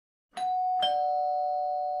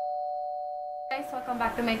Guys, welcome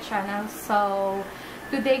back to my channel. So,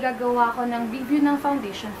 today gagawa ko ng review ng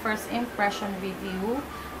foundation, first impression review.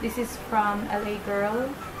 This is from LA Girl.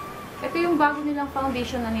 Ito yung bago nilang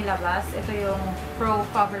foundation na nilabas. Ito yung Pro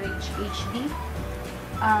Coverage HD.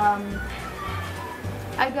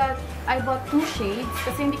 I bought 2 shades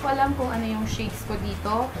kasi hindi ko alam kung ano yung shades ko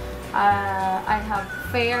dito. I have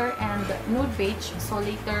fair and nude beige. So,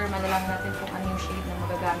 later malalaman natin kung ano yung shade na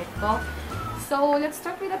magagamit ko. So, let's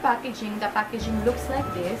start with the packaging. The packaging looks like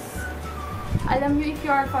this. Alam nyo, if you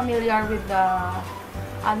are familiar with the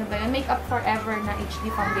Makeup Forever na HD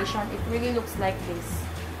foundation, it really looks like this.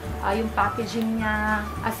 Yung packaging niya,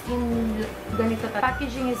 as in, ganito.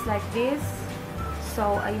 Packaging is like this.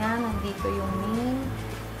 So, ayan, nandito yung name.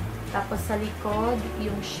 Tapos sa likod,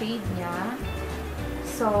 yung shade niya.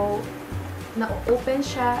 So, na-open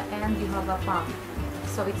siya and you have a pump.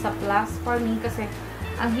 So, it's a plus for me kasi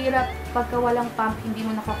ang hirap pagka walang pump, hindi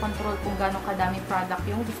mo nakakontrol kung gano'ng kadami product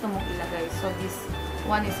yung gusto mong ilagay. So, this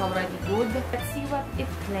one is already good. Let's see what it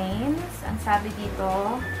claims. Ang sabi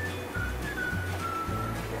dito,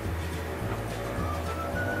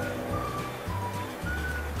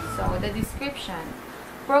 so, the description.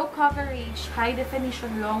 Pro Coverage High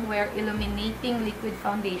Definition Long Wear Illuminating Liquid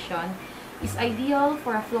Foundation is ideal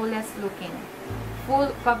for a flawless looking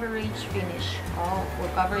full coverage finish. Oh,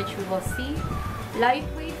 full coverage we will see.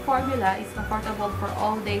 Lightweight formula is comfortable for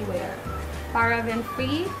all-day wear.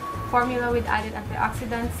 Paraben-free formula with added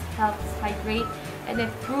antioxidants helps hydrate and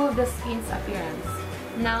improve the skin's appearance.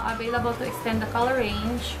 Now available to extend the color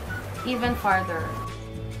range even farther.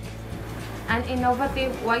 An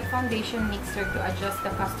innovative white foundation mixer to adjust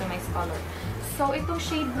the customized color. So, itong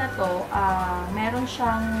shade na to, meron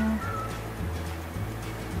siyang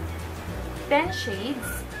 10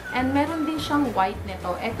 shades. And meron din siyang white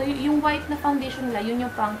nito. Ito yung white na foundation nila, yun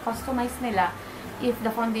yung pang customize nila if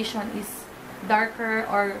the foundation is darker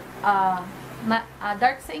or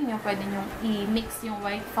dark sa inyo, pwede nyo i-mix yung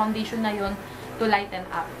white foundation na yun to lighten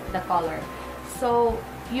up the color. So,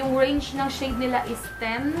 yung range ng shade nila is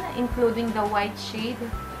 10, including the white shade.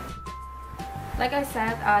 Like I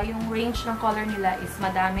said, yung range ng color nila is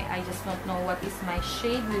madami. I just don't know what is my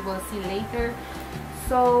shade. We will see later.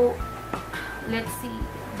 So, let's see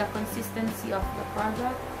the consistency of the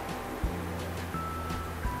product.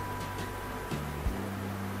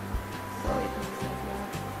 So, it looks like that.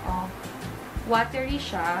 Oh, watery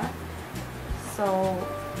siya. So,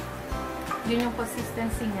 yun yung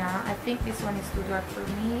consistency niya. I think this one is too dark for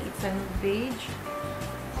me. It's a nude beige.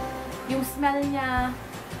 Yung smell niya,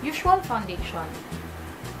 usual foundation.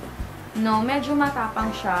 No, medyo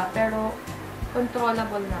matapang siya, pero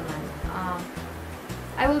controllable naman.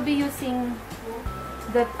 I will be using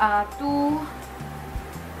that 2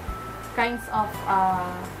 kinds of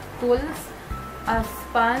tools, a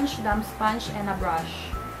sponge, damp sponge, and a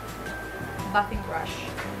brush, buffing brush.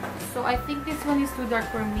 So I think this one is too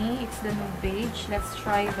dark for me. It's the nude beige. Let's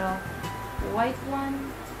try the white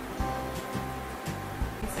one.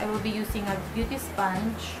 I will be using a beauty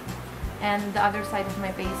sponge, and the other side of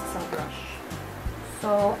my face is a brush.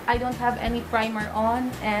 So, I don't have any primer on,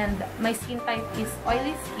 and my skin type is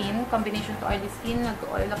oily skin, combination to oily skin.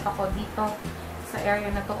 Nag-oil up ako dito sa area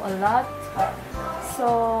na to a lot.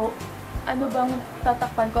 So, ano bang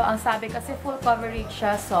tatakpan ko? Ang sabi kasi full coverage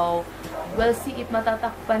siya, so we'll see if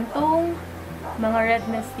matatakpan tong mga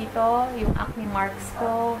redness dito, yung acne marks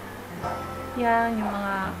ko. Yan, yung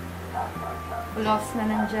mga gloss na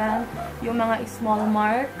nandyan, yung mga small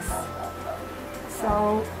marks.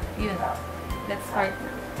 So, yun. Let's start.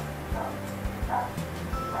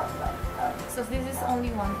 So this is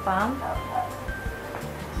only one pump.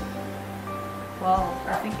 Wow,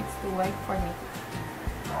 I think it's too white for me.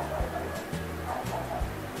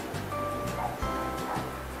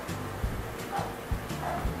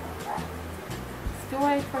 It's too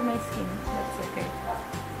white for my skin. That's okay.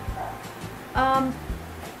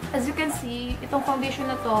 As you can see, itong foundation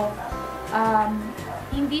na to,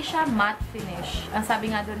 hindi siya matte finish. Ang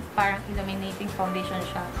sabi nga dun, parang illuminating foundation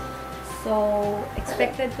siya. So,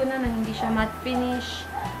 expected ko na hindi siya matte finish.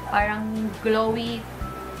 Parang glowy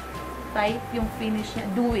type yung finish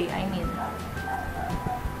niya. Dewy, I mean.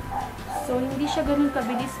 So, hindi siya ganun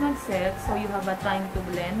kabilis mag-set. So, you have a time to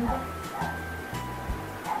blend.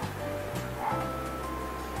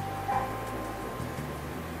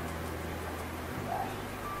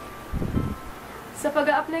 Sa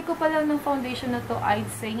pag-a-apply ko pa lang ng foundation na to, I'd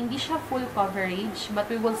say, hindi siya full coverage, but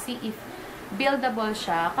we will see if buildable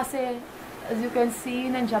siya. Kasi, as you can see,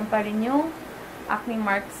 nandiyan pa rin yung acne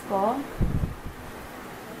marks ko.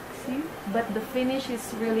 See? But the finish is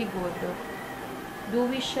really good.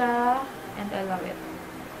 Dewy siya, and I love it.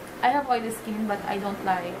 I have oily skin but I don't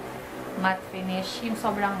like matte finish. Yung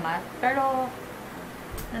sobrang matte. Pero,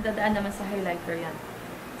 nadadaan naman sa highlighter yan.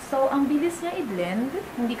 So, ang bilis niya i-blend.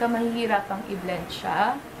 Hindi ka mahihirapang i-blend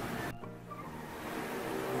siya.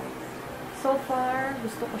 So far,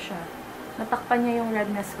 gusto ko siya. Natakpan niya yung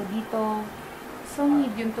redness ko dito. So,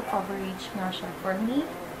 medium to coverage nga siya for me.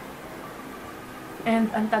 And,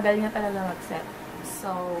 ang tagal niya talaga mag-set.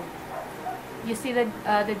 So, you see the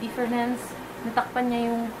difference? Natakpan niya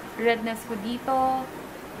yung redness ko dito.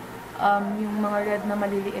 Yung mga red na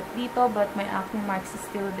maliliit dito, but my acne marks is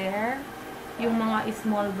still there. Yung mga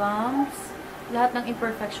small bumps. Lahat ng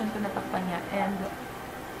imperfection ko natakpan niya. And,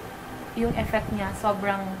 yung effect niya,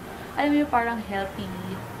 sobrang alam mo parang healthy.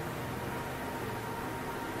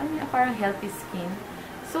 Alam mo parang healthy skin.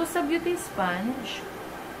 So, sa beauty sponge,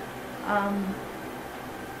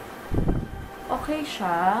 okay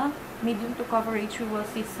siya. Medium to coverage, we will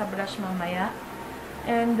see sa brush mamaya.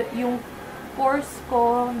 And yung pores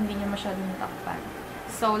ko, hindi niya masyadong natakpan.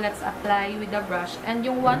 So, let's apply with the brush. And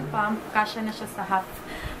yung one pump, kasya na siya sa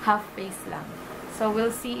half face lang. So,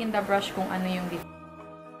 we'll see in the brush kung ano yung difference.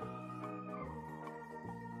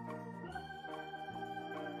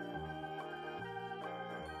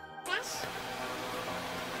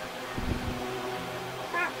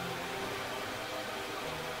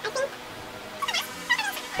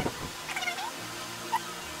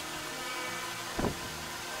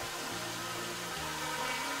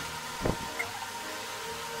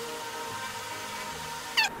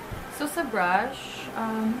 So, sa brush,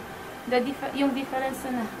 yung difference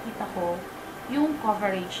na nakita ko, yung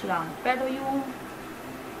coverage lang. Pero yung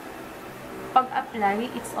pag-apply,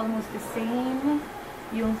 it's almost the same.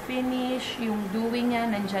 Yung finish, yung dewy niya,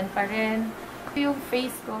 nandyan pa rin. Yung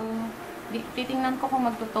face ko, titingnan ko kung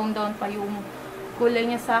magto-tone down pa yung kulay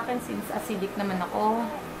niya sa akin since acidic naman ako.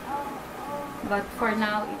 But for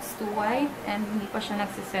now, it's too white and hindi pa siya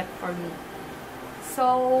nagsiset for me.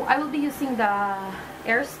 So, I will be using the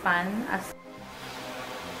air span as...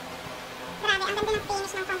 Grabe, ang ganda ng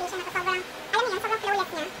finish ng foundation na to. Sobrang, alam mo yun, sobrang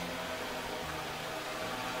flawless niya.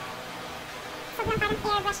 Sobrang parang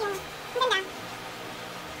airbrush yung, ang ganda.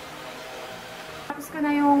 Tapos ko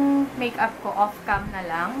na yung makeup ko, off-cam na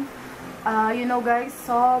lang. You know guys,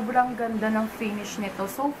 sobrang ganda ng finish nito.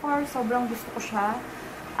 So far, sobrang gusto ko siya.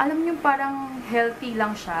 Alam niyo, parang healthy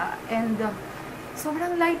lang siya. And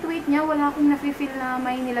sobrang lightweight niya. Wala akong nafe-feel na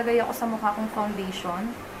may nilagay ako sa mukha kong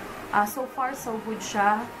foundation. So far, so good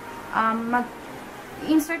siya.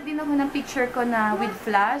 Mag-insert din ako ng picture ko na with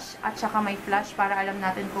flash at saka may flash para alam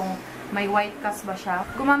natin kung may white cast ba siya.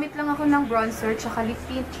 Gumamit lang ako ng bronzer, tsaka lip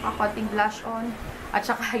tint, tsaka konting blush on, at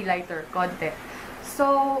tsaka highlighter, konti.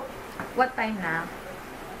 So, what time na?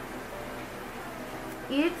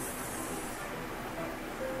 It's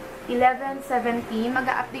 11:17.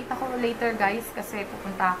 Mag-a-update ako later guys kasi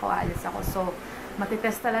pupunta ako, aalis ako. So,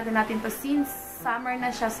 matitest talaga natin to since summer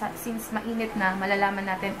na siya, since mainit na,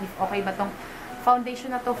 malalaman natin if okay ba tong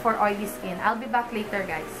foundation na to for oily skin. I'll be back later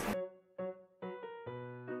guys.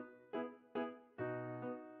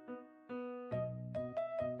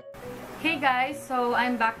 Hey guys, so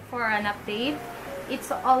I'm back for an update.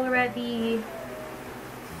 It's already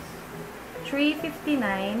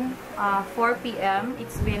 3:59, 4 p.m.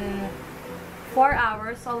 It's been 4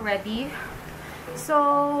 hours already.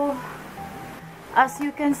 So, as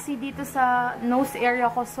you can see dito sa nose area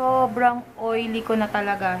ko, sobrang oily ko na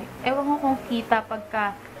talaga. Ewan ko kung kita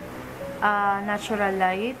pagka natural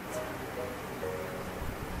light.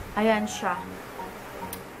 Ayan siya.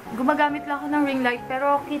 Gumagamit lang ako ng ring light,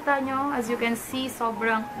 pero kita nyo, as you can see,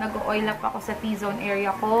 sobrang nag-oil up ako sa T-zone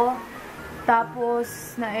area ko.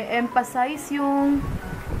 Tapos, na-emphasize yung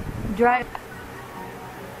dry.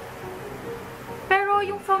 Pero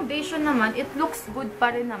yung foundation naman, it looks good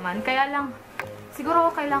pa rin naman. Kaya lang,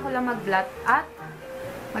 siguro kailangan ko lang mag-blot at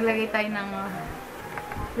maglagay tayo ng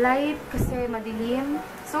light kasi madilim.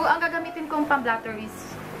 So, ang gagamitin kong pang-blatter is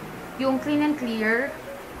yung Clean and Clear.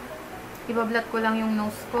 Ibablat ko lang yung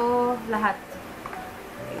nose ko, lahat.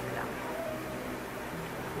 Wait lang.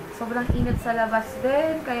 Sobrang init sa labas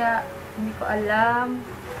din, kaya hindi ko alam.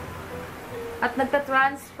 At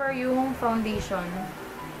nagta-transfer yung foundation.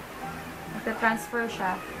 Nagta-transfer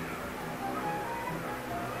siya.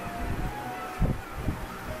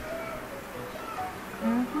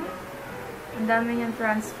 Ang dami niyang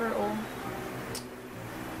transfer, oh.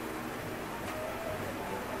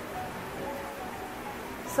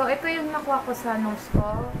 So, ito yung nakuha ko sa nose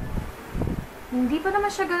ko. Hindi pa naman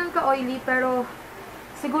siya ganun ka-oily, pero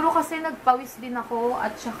siguro kasi nagpawis din ako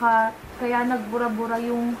at saka kaya nagbura-bura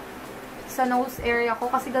yung sa nose area ko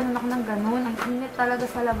kasi ganun ako ng ganun. Ang init talaga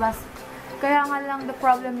sa labas. Kaya nga lang, the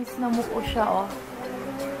problem is namuko siya, oh.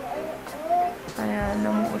 Ayan,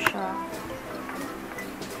 namuko siya.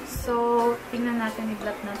 So, tingnan natin,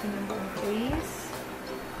 i-blot natin yung buong face.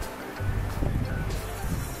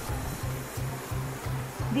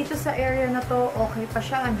 Dito sa area na to, okay pa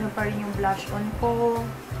siya. Andiyan pa rin yung blush on ko,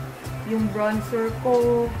 yung bronzer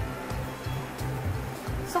ko.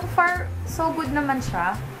 So far, so good naman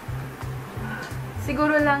siya.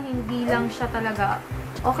 Siguro lang, hindi lang siya talaga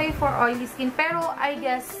okay for oily skin. Pero, I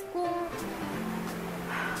guess,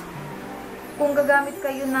 kung gagamit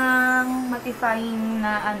kayo ng mattifying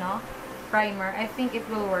na, primer, I think it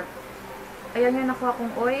will work. Ayan yung nakuha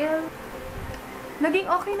kong oil.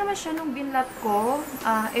 Naging okay naman siya nung binlat ko.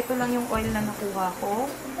 Ito lang yung oil na nakuha ko.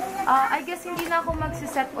 I guess, hindi na ako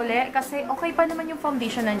magsiset uli. Kasi, okay pa naman yung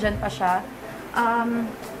foundation. Nandyan pa siya.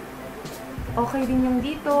 Okay din yung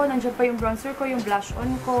dito. Nandiyan pa yung bronzer ko, yung blush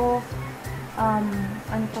on ko.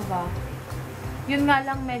 Ano pa ba? Yun nga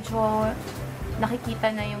lang, medyo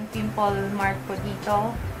nakikita na yung pimple mark ko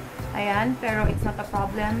dito. Ayan, pero it's not a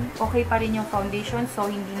problem. Okay pa rin yung foundation, so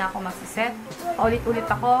hindi na ako magsiset. Ulit-ulit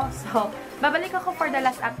ako. So, babalik ako for the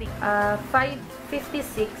last update.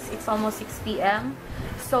 5:56, it's almost 6 p.m.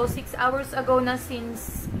 So, 6 hours ago na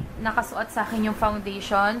since nakasuot sa akin yung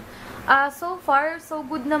foundation. So far, so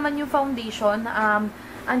good naman yung foundation.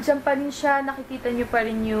 Andyan pa rin siya. Nakikita nyo pa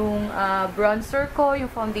rin yung bronzer ko, yung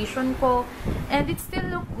foundation ko. And it still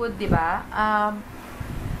look good, diba?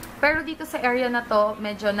 Pero dito sa area na to,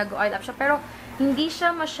 medyo nag-oil up siya. Pero hindi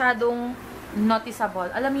siya masyadong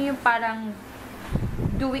noticeable. Alam niyo yung parang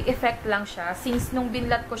dewy effect lang siya. Since nung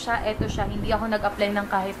binlat ko siya, eto siya. Hindi ako nag-apply ng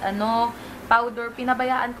kahit ano powder,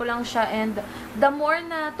 pinabayaan ko lang siya, and the more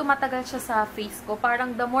na tumatagal siya sa face ko,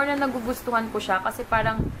 parang the more na nagugustuhan ko siya, kasi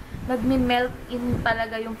parang nagme-melt in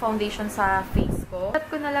talaga yung foundation sa face ko. At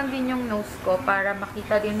ko na lang din yung nose ko para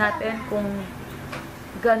makita din natin kung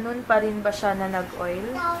ganun pa rin ba siya na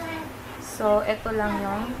nag-oil. So, eto lang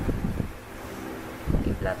yung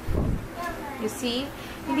i-blot ko. You see?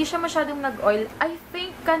 Hindi siya masyadong nag-oil. I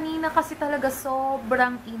think kanina kasi talaga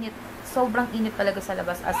sobrang init. Sobrang init talaga sa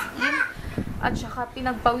labas, as in. At saka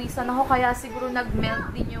pinagpawisan ako, kaya siguro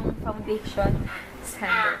nag-melt din yung foundation.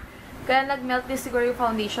 Kaya nag-melt din siguro yung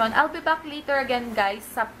foundation. I'll be back later again, guys,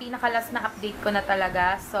 sa pinakalas na update ko na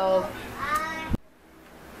talaga. So,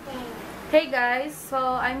 hey guys, so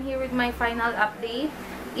I'm here with my final update.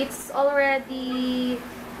 It's already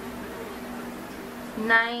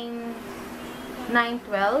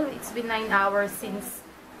 9:12. It's been 9 hours since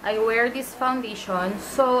I wear this foundation.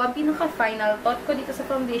 So, ang pinaka-final thought ko dito sa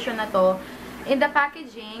foundation na to, in the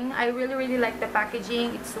packaging, I really like the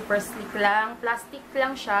packaging. It's super sleek lang. Plastic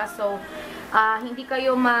lang siya. So, hindi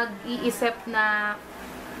kayo mag-iisip na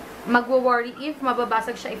magwo-worry if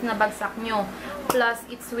mababasag siya if nabagsak nyo. Plus,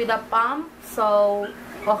 it's with a pump. So,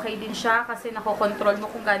 okay din siya kasi nakokontrol mo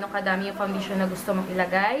kung gaano kadami yung foundation na gusto mong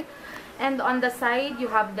ilagay. And on the side,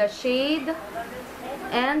 you have the shade.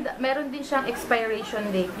 And meron din siyang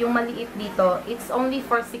expiration date. Yung maliit dito, it's only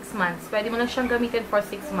for 6 months. Pwede mo lang siyang gamitin for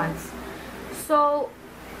 6 months. So,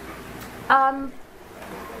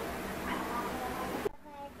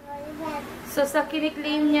 sa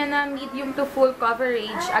kiniklaim niya na medium to full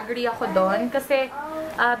coverage, agree ako doon. Kasi,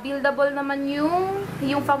 buildable naman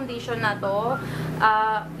yung foundation na to.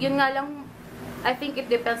 Yun nga lang, I think it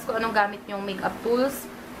depends kung anong gamit yung makeup tools.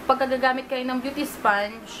 Pag gagamit kayo ng beauty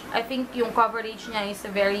sponge, I think yung coverage niya is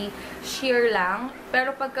very sheer lang.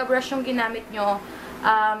 Pero pagka brush yung ginamit nyo,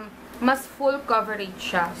 mas full coverage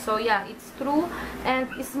siya. So yeah, it's true. And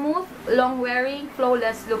smooth, long wearing,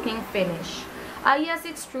 flawless looking finish. Yes,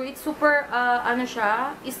 it's true. It's super,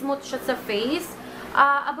 smooth siya sa face.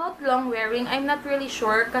 About long wearing, I'm not really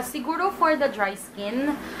sure. Kasi siguro for the dry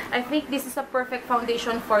skin, I think this is a perfect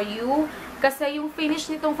foundation for you. Kasi yung finish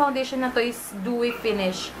nitong foundation na to is dewy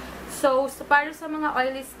finish. So, para sa mga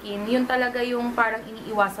oily skin, yun talaga yung parang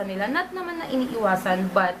iniiwasan nila. Not naman na iniiwasan,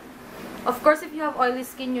 but of course, if you have oily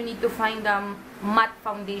skin, you need to find a matte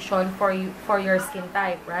foundation for your skin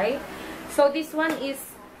type, right? So, this one is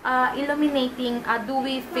illuminating a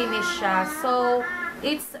dewy finish siya. So,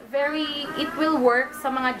 it will work sa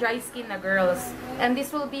mga dry skin na girls. And this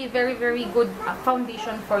will be very good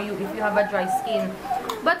foundation for you if you have a dry skin.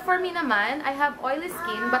 But for me naman, I have oily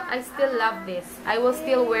skin, but I still love this. I will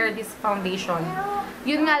still wear this foundation.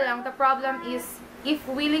 Yun nga lang, the problem is, if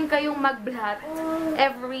willing kayong mag-blot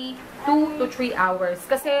every 2 to 3 hours.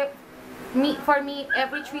 Kasi, for me,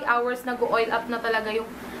 every 3 hours, nag-oil up na talaga yung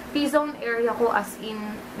T-zone area ko, as in,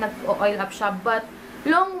 nag-oil up siya. But,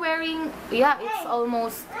 long wearing, yeah, it's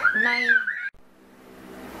almost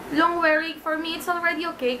 9. long wearing, for me, it's already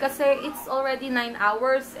okay kasi it's already 9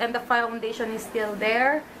 hours and the foundation is still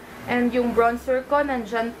there. And yung bronzer ko,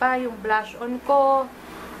 nandyan pa. Yung blush on ko,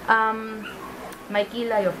 may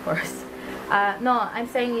kilay, of course. No, I'm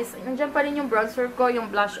saying is, nandyan pa rin yung bronzer ko,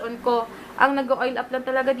 yung blush on ko. Ang nag-oil up lang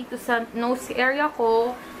talaga dito sa nose area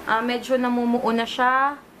ko. Medyo namumuo na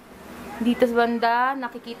siya. Dito sa banda,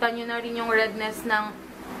 nakikita nyo na rin yung redness ng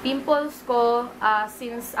pimples ko.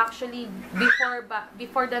 Since actually,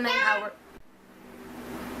 before the 9 hour.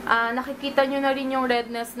 Nakikita nyo na rin yung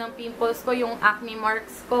redness ng pimples ko, yung acne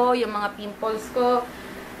marks ko, yung mga pimples ko.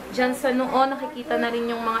 Diyan sa noo, nakikita na rin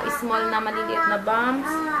yung mga small na maliliit na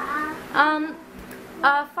bumps.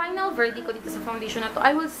 Final verdict ko dito sa foundation na to,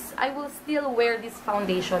 I will still wear this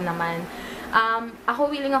foundation naman. Ako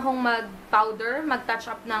willing akong mag-powder, mag-touch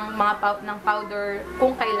up ng mga powder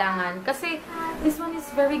kung kailangan. Kasi this one is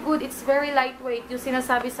very good. It's very lightweight. Yung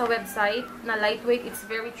sinasabi sa website na lightweight, it's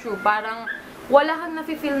very true. Parang wala kang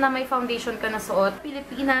nafe-feel na may foundation ka na suot.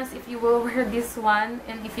 Pilipinas, if you will wear this one,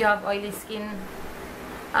 and if you have oily skin,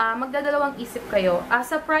 magdadalawang isip kayo.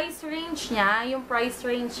 Sa price range niya, yung price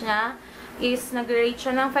range niya is nag-rate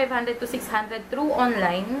siya ng 500 to 600 through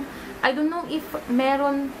online. I don't know if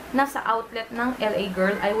meron na sa outlet ng LA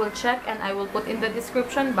Girl. I will check and I will put in the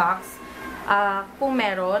description box kung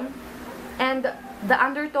meron. And the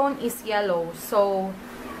undertone is yellow. So,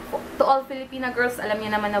 to all Filipina girls, alam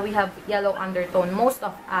niyo naman na we have yellow undertone. Most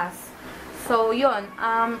of us. So, yun.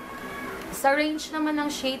 Sa range naman ng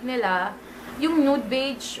shade nila, yung nude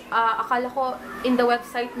beige, akala ko in the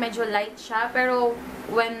website medyo light siya. Pero,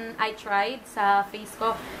 when I tried sa face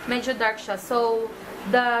ko, medyo dark siya. So,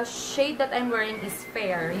 the shade that I'm wearing is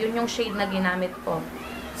fair. Yun yung shade na ginamit ko.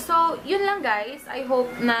 So, yun lang guys. I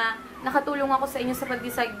hope na nakatulong ako sa inyo sa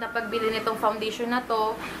pag-decide na pagbili nitong foundation na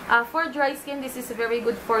to. For dry skin, this is very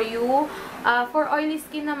good for you. For oily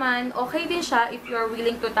skin naman, okay din siya if you're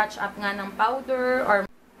willing to touch up nga ng powder or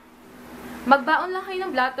magbaon lang kayo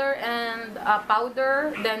ng blutter and powder,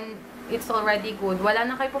 then it's already good. Wala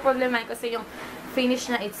na kayo po problema kasi yung finish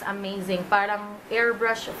na it's amazing. Parang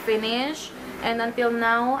airbrush finish. And until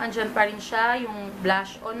now, andyan pa rin siya. Yung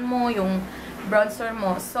blush on mo, yung bronzer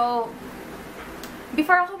mo. So,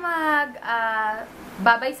 before ako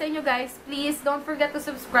bye-bye sa inyo guys, please don't forget to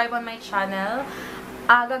subscribe on my channel.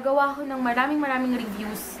 Gagawa ko ng maraming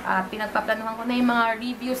reviews. Pinagpaplanuhan ko na yung mga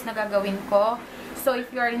reviews na gagawin ko. So,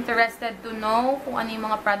 if you are interested to know kung ano yung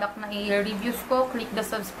mga product na i-reviews ko, click the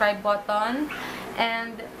subscribe button.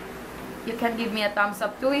 And you can give me a thumbs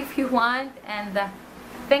up too if you want. And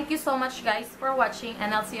thank you so much guys for watching.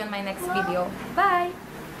 And I'll see you in my next video. Bye!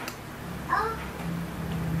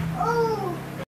 Oh.